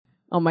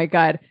Oh my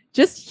God.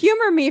 Just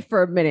humor me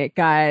for a minute,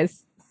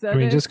 guys. So I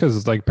mean, just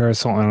because like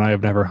Paris Hilton and I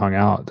have never hung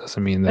out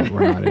doesn't mean that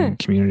we're not in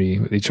community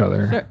with each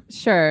other.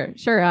 sure,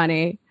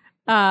 honey.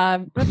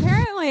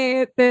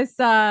 Apparently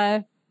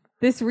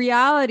this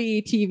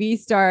reality TV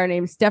star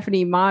named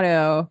Stephanie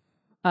Motto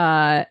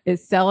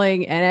is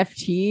selling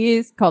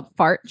NFTs called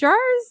fart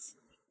jars.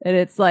 And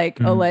it's like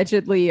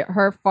allegedly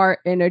her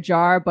fart in a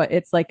jar, but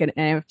it's like an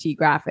NFT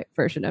graphic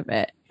version of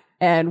it.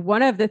 And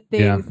one of the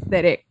things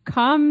that it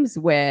comes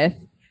with,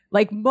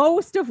 like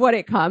most of what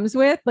it comes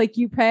with, like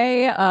you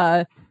pay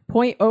 0.05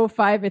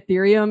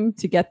 Ethereum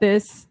to get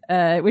this,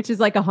 which is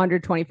like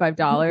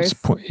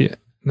 $125.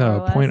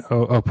 No,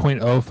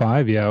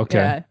 0.05. Yeah. Okay.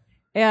 Yeah.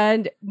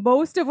 And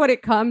most of what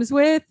it comes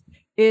with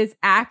is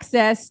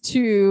access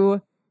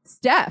to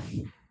Steph.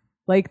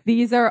 Like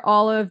these are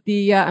all of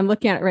the, I'm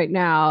looking at it right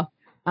now.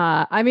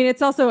 I mean,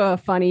 it's also a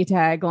funny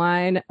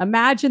tagline.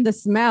 Imagine the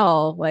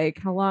smell. Like,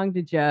 how long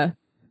did you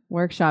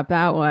workshop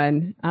that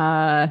one?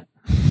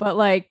 But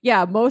like,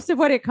 yeah, most of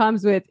what it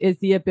comes with is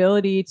the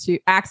ability to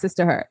access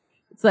to her.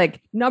 It's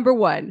like, number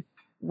one,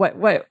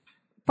 what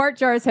fart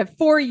jars have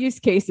 4 use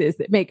cases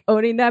that make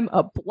owning them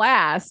a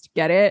blast.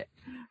 Get it?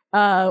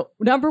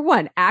 Number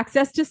one,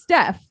 access to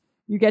Steph.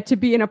 You get to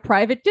be in a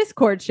private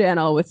Discord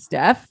channel with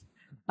Steph.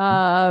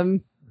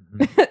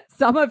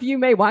 Some of you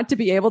may want to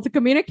be able to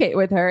communicate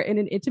with her in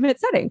an intimate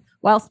setting,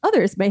 whilst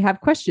others may have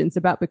questions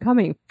about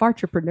becoming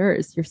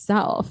fartrepreneurs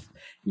yourself.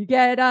 You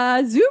get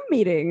Zoom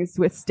meetings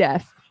with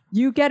Steph.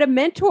 You get a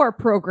mentor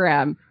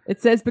program.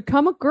 It says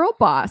become a girl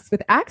boss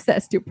with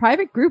access to a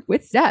private group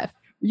with Steph.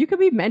 You can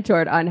be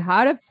mentored on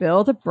how to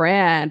build a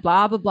brand,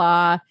 blah, blah,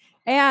 blah.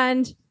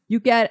 And you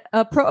get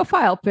a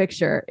profile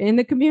picture in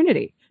the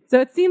community.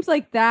 So it seems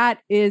like that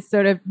is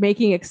sort of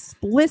making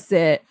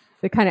explicit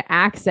the kind of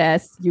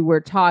access you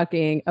were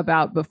talking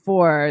about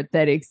before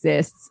that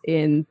exists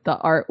in the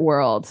art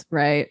world,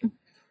 right?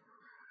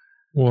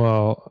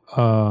 Well,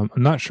 I'm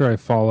not sure I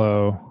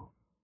follow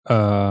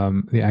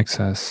the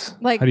access.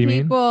 Like how do you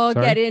people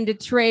get into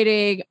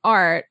trading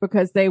art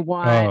because they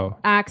want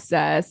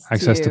access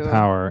to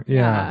power.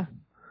 Yeah.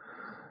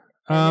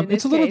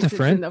 It's a little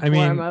different. It's in the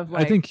form of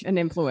like I think an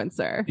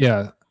influencer.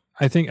 Yeah.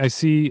 I think I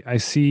see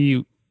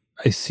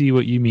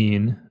what you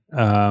mean.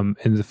 In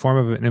the form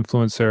of an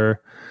influencer.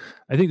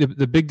 I think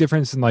the big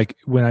difference in like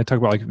when I talk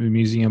about like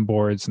museum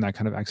boards and that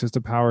kind of access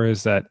to power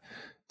is that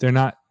they're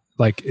not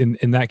like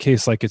in that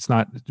case, like it's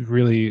not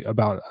really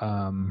about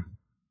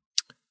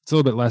it's a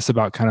little bit less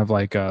about kind of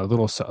like a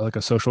little like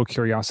a social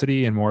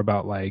curiosity and more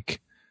about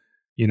like,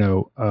 you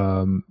know,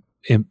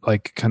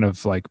 like kind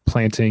of like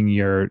planting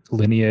your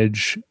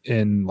lineage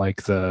in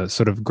like the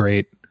sort of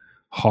great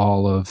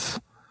hall of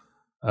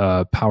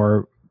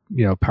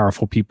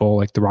powerful people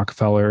like the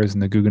Rockefellers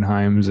and the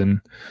Guggenheims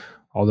and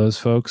all those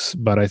folks.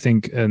 But I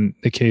think in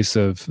the case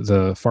of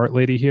the fart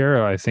lady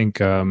here, I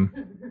think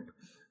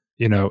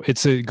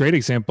it's a great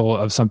example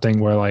of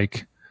something where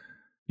like,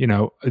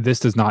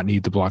 this does not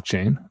need the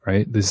blockchain,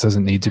 right? This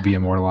doesn't need to be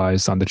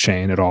immortalized on the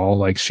chain at all.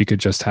 Like she could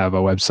just have a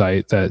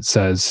website that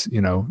says,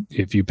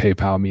 if you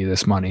PayPal me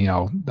this money,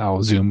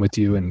 I'll Zoom with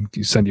you and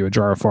send you a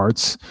jar of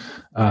farts.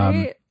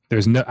 Right.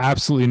 There's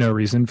absolutely no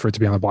reason for it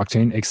to be on the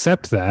blockchain,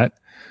 except that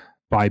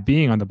by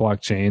being on the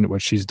blockchain,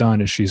 what she's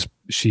done is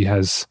she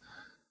has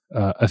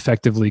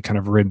effectively kind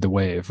of rid the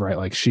wave, right?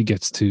 Like she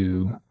gets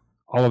to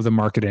all of the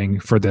marketing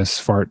for this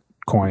fart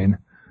coin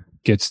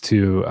gets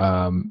to,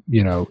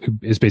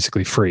 is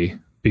basically free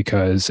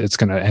because it's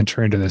going to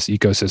enter into this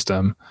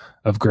ecosystem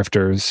of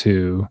grifters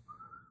who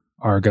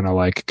are going to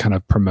like kind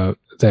of promote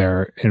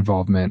their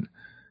involvement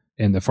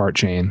in the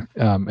Fartchain.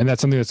 And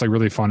that's something that's like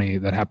really funny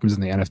that happens in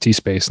the NFT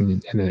space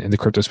and in the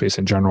crypto space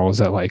in general is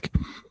that like,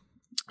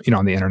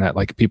 on the internet,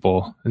 like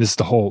people, and this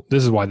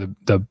is why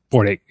the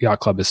Bored Ape Yacht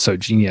Club is so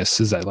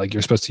genius, is that like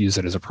you're supposed to use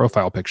it as a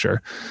profile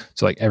picture.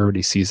 So like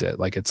everybody sees it,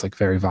 like it's like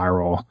very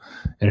viral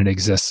and it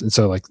exists. And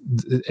so like,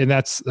 and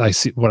that's, I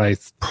see what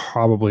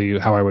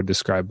how I would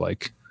describe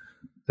like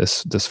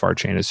this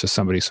Fartchain is just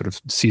somebody sort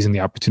of seizing the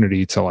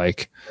opportunity to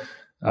like,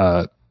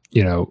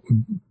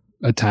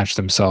 attach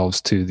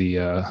themselves to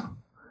the,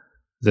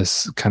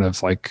 this kind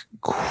of like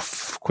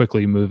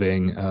quickly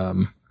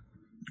moving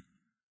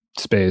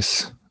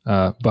space.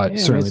 But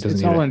certainly doesn't.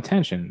 It's all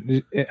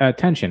attention.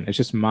 It's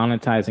just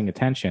monetizing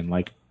attention.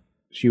 Like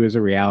she was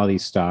a reality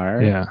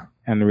star. Yeah.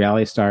 And the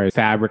reality stars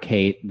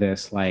fabricate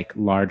this like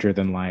larger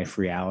than life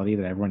reality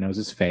that everyone knows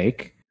is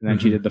fake. And then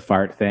she did the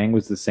fart thing,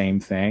 was the same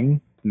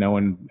thing. No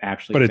one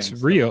actually. But it's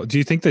real. Do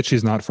you think that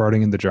she's not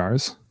farting in the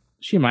jars?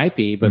 She might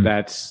be, but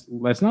that's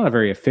not a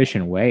very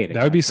efficient way.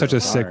 That would be such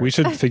a sick. We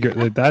should figure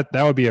that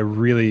would be a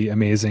really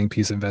amazing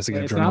piece of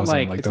investigative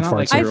journalism. Like the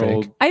farts are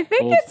fake. I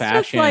think it's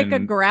just like a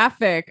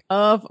graphic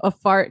of a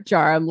fart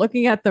jar. I'm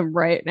looking at them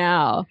right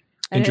now.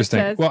 Interesting.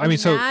 Says, well, I mean,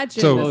 so it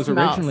was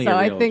originally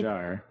a real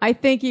jar. I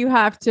think you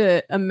have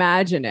to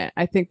imagine it.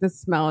 I think the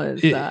smell is.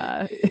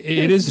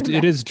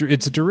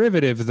 It's a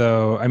derivative,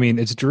 though. I mean,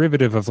 it's a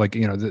derivative of like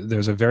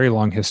there's a very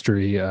long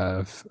history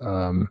of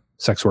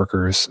sex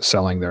workers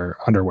selling their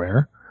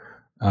underwear,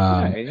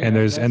 And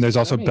there's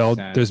also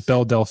there's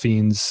Belle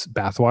Delphine's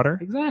bathwater.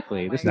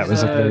 Exactly. That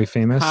was like very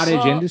famous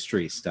cottage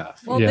industry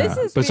stuff. Well, this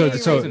is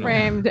being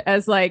framed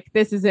as like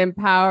this is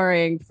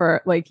empowering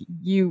for like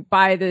you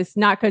buy this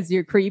not because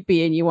you're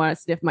creepy and you want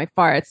to sniff my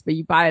farts, but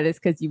you buy this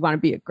because you want to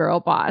be a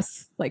girl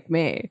boss like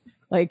me.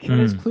 Like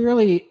it's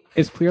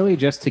clearly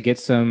just to get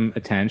some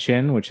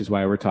attention, which is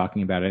why we're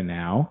talking about it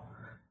now.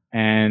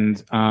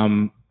 And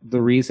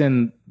the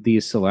reason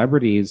these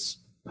celebrities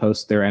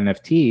post their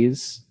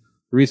NFTs,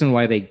 the reason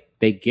why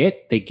they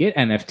get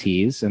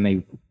NFTs and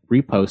they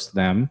repost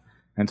them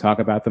and talk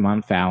about them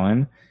on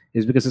Fallon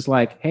is because it's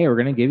like, hey, we're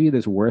going to give you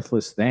this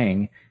worthless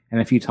thing, and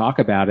if you talk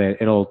about it,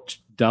 it'll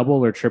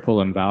double or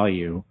triple in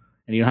value,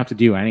 and you don't have to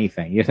do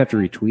anything. You just have to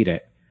retweet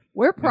it.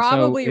 We're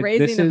probably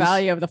raising the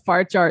value of the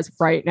fart jars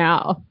right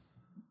now.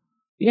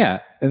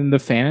 Yeah, and the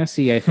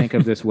fantasy, I think,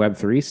 of this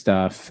Web3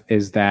 stuff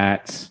is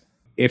that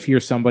if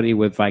you're somebody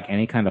with like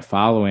any kind of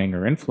following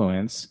or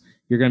influence,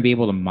 you're going to be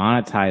able to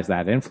monetize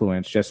that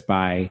influence just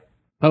by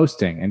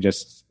posting and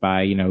just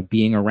by,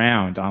 being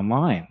around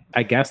online.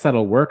 I guess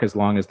that'll work as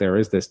long as there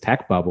is this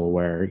tech bubble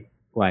where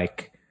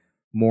like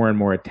more and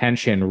more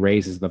attention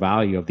raises the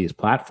value of these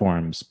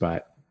platforms,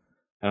 but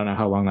I don't know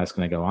how long that's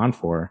going to go on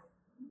for.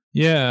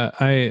 Yeah,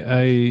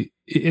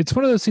 it's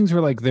one of those things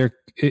where like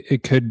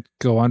it could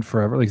go on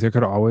forever. Like there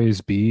could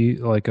always be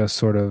like a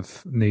sort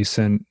of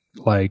nascent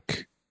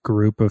like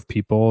group of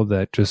people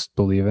that just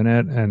believe in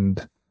it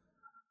and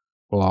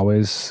will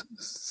always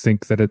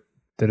think that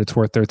it's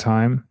worth their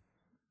time.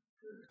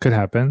 Could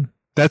happen.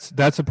 That's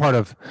a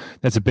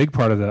big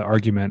part of the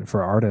argument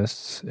for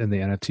artists in the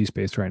NFT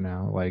space right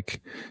now.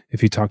 Like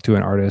if you talk to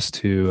an artist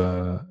who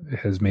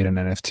has made an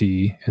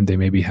NFT and they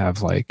maybe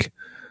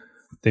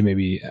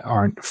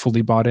aren't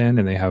fully bought in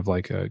and they have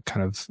like a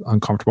kind of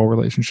uncomfortable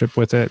relationship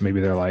with it.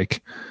 Maybe they're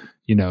like,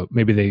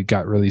 maybe they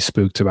got really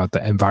spooked about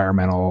the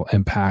environmental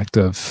impact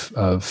of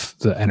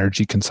the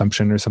energy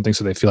consumption or something.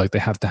 So they feel like they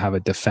have to have a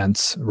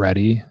defense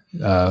ready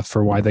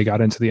for why they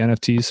got into the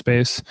NFT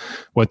space.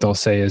 What they'll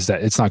say is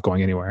that it's not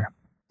going anywhere.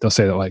 They'll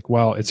say that like,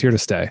 well, it's here to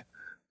stay.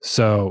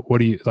 So what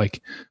do you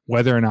like,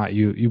 whether or not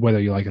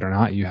whether you like it or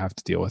not, you have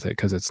to deal with it.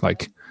 Cause it's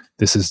like,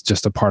 this is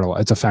just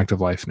it's a fact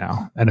of life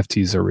now.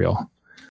 NFTs are real.